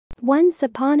Once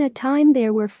upon a time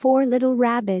there were 4 little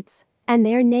rabbits, and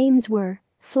their names were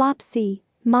Flopsy,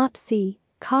 Mopsy,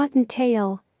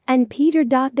 Cottontail, and Peter.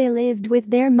 They lived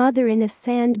with their mother in a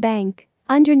sandbank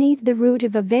underneath the root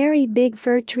of a very big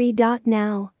fir tree.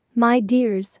 Now, my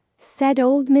dears, said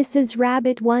old Mrs.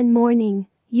 Rabbit one morning,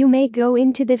 you may go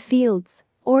into the fields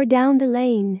or down the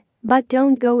lane, but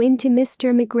don't go into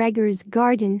Mr. McGregor's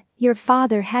garden. Your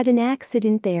father had an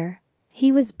accident there.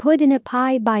 He was put in a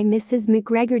pie by Mrs.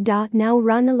 McGregor. Now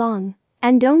run along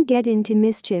and don't get into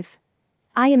mischief.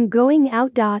 I am going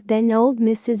out. Then old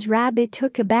Mrs. Rabbit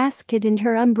took a basket and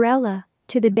her umbrella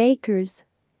to the baker's.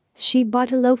 She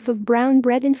bought a loaf of brown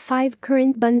bread and 5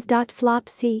 currant buns.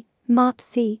 Flopsy,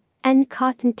 Mopsy, and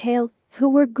Cottontail, who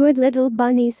were good little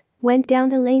bunnies, went down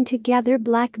the lane to gather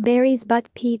blackberries,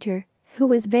 but Peter, who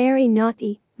was very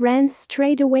naughty, ran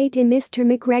straight away to Mr.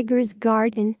 McGregor's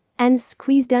garden and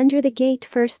squeezed under the gate.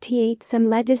 First he ate some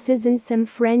lettuces and some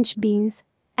French beans,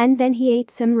 and then he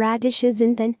ate some radishes,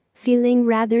 and then, feeling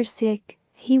rather sick,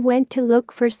 he went to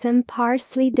look for some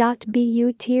parsley. But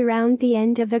round the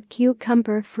end of a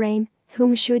cucumber frame,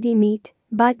 whom should he meet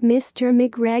but Mr.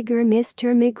 McGregor.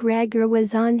 Mr. McGregor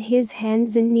was on his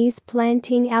hands and knees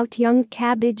planting out young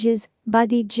cabbages,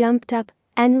 but he jumped up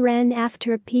and ran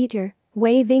after Peter,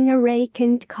 waving a rake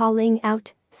and calling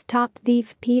out, "Stop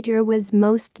thief!" Peter was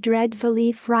most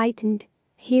dreadfully frightened.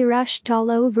 He rushed all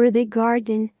over the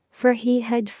garden, for he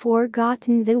had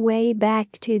forgotten the way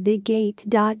back to the gate.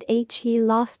 He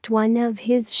lost one of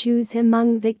his shoes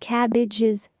among the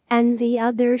cabbages and the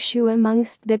other shoe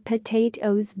amongst the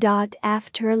potatoes.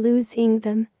 After losing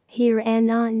them, he ran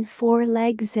on 4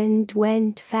 legs and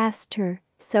went faster,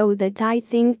 so that I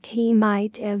think he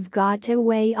might have got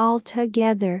away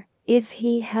altogether if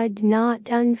he had not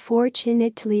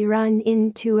unfortunately run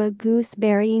into a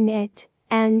gooseberry net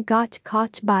and got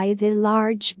caught by the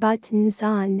large buttons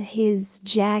on his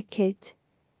jacket.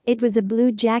 It was a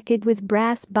blue jacket with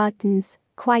brass buttons,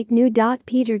 quite new.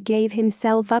 Peter gave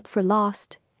himself up for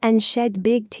lost and shed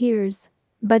big tears,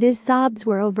 but his sobs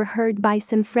were overheard by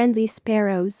some friendly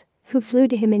sparrows, who flew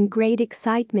to him in great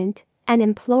excitement and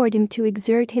implored him to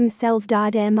exert himself.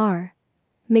 Mr.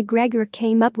 McGregor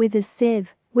came up with a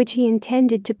sieve, which he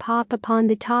intended to pop upon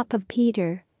the top of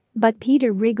Peter, but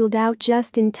Peter wriggled out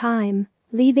just in time,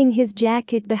 leaving his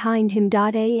jacket behind him.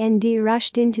 Andy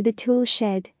rushed into the tool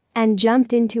shed and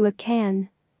jumped into a can.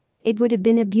 It would have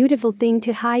been a beautiful thing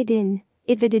to hide in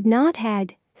if it had not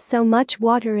had so much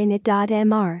water in it.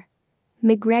 Mr.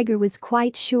 McGregor was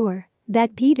quite sure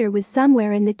that Peter was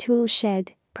somewhere in the tool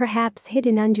shed, perhaps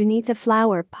hidden underneath a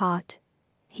flower pot.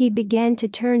 He began to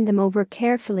turn them over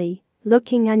carefully,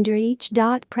 looking under each.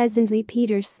 Presently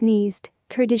Peter sneezed,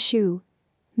 "Kertyshoo."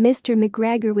 Mr.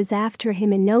 McGregor was after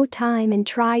him in no time and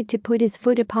tried to put his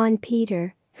foot upon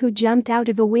Peter, who jumped out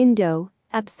of a window,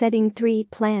 upsetting 3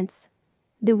 plants.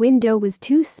 The window was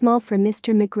too small for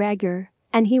Mr. McGregor,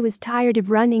 and he was tired of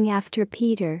running after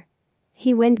Peter.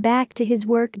 He went back to his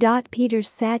work. Peter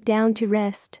sat down to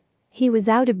rest. He was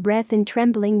out of breath and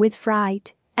trembling with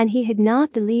fright, and he had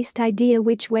not the least idea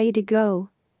which way to go.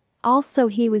 Also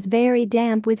he was very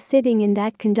damp with sitting in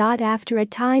that can. After a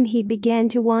time he began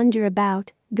to wander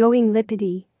about, going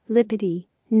lippity, lippity,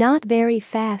 not very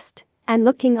fast, and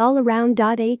looking all around.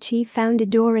 He found a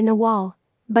door in a wall,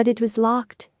 but it was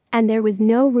locked, and there was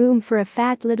no room for a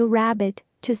fat little rabbit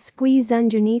to squeeze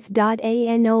underneath.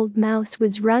 An old mouse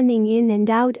was running in and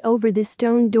out over the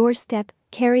stone doorstep,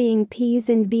 carrying peas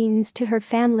and beans to her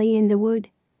family in the wood.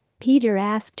 Peter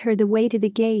asked her the way to the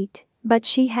gate, but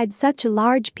she had such a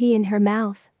large pea in her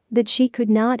mouth that she could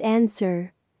not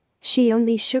answer. She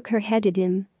only shook her head at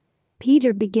him.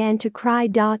 Peter began to cry.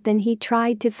 Then he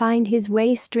tried to find his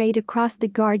way straight across the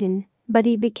garden, but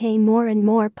he became more and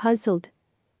more puzzled.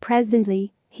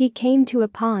 Presently, he came to a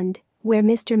pond where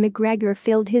Mr. McGregor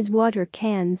filled his water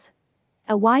cans.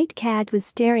 A white cat was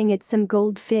staring at some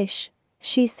goldfish.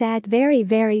 She sat very,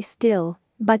 very still,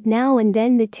 but now and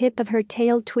then the tip of her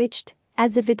tail twitched,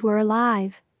 as if it were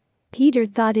alive. Peter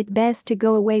thought it best to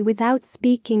go away without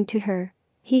speaking to her.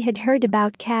 He had heard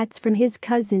about cats from his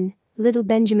cousin, little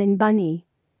Benjamin Bunny.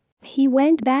 He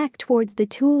went back towards the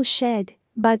tool shed,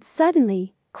 but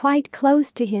suddenly, quite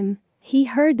close to him, he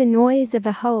heard the noise of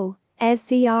a hoe,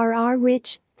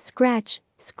 rich, scratch,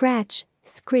 scratch,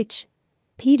 scritch.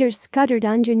 Peter scuttered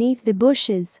underneath the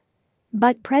bushes.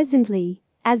 But presently,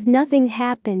 as nothing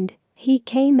happened, he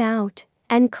came out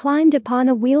and climbed upon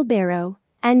a wheelbarrow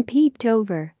and peeped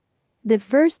over. The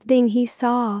first thing he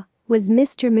saw was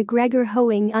Mr. McGregor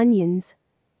hoeing onions.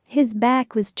 His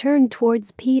back was turned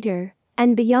towards Peter,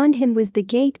 and beyond him was the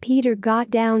gate. Peter got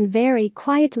down very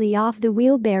quietly off the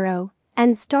wheelbarrow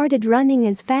and started running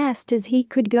as fast as he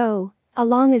could go,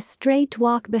 along a straight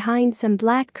walk behind some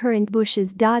blackcurrant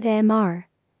bushes. Mr.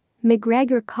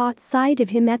 McGregor caught sight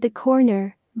of him at the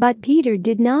corner, but Peter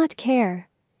did not care.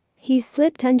 He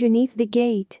slipped underneath the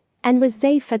gate and was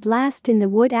safe at last in the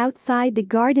wood outside the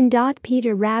garden.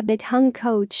 Peter Rabbit hung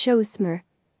coat Mr.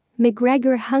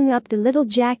 McGregor hung up the little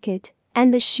jacket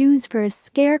and the shoes for a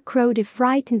scarecrow to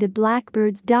frighten the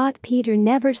blackbirds. Peter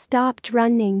never stopped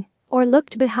running or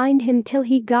looked behind him till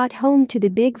he got home to the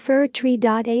big fir tree.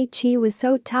 He was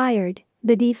so tired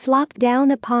that he flopped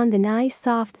down upon the nice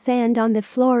soft sand on the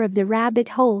floor of the rabbit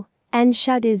hole and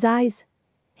shut his eyes.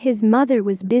 His mother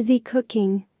was busy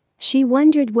cooking. She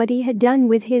wondered what he had done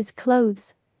with his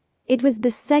clothes. It was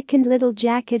the second little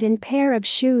jacket and pair of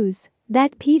shoes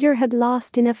that Peter had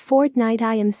lost in a fortnight.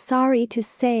 I am sorry to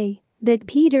say that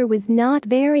Peter was not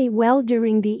very well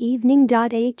during the evening.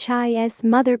 His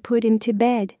mother put him to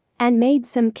bed and made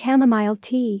some chamomile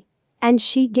tea, and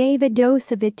she gave a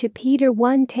dose of it to Peter,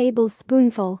 1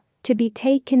 tablespoonful, to be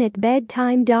taken at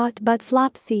bedtime. But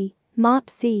Flopsy,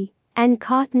 Mopsy, and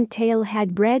Cottontail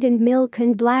had bread and milk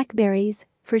and blackberries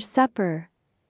for supper.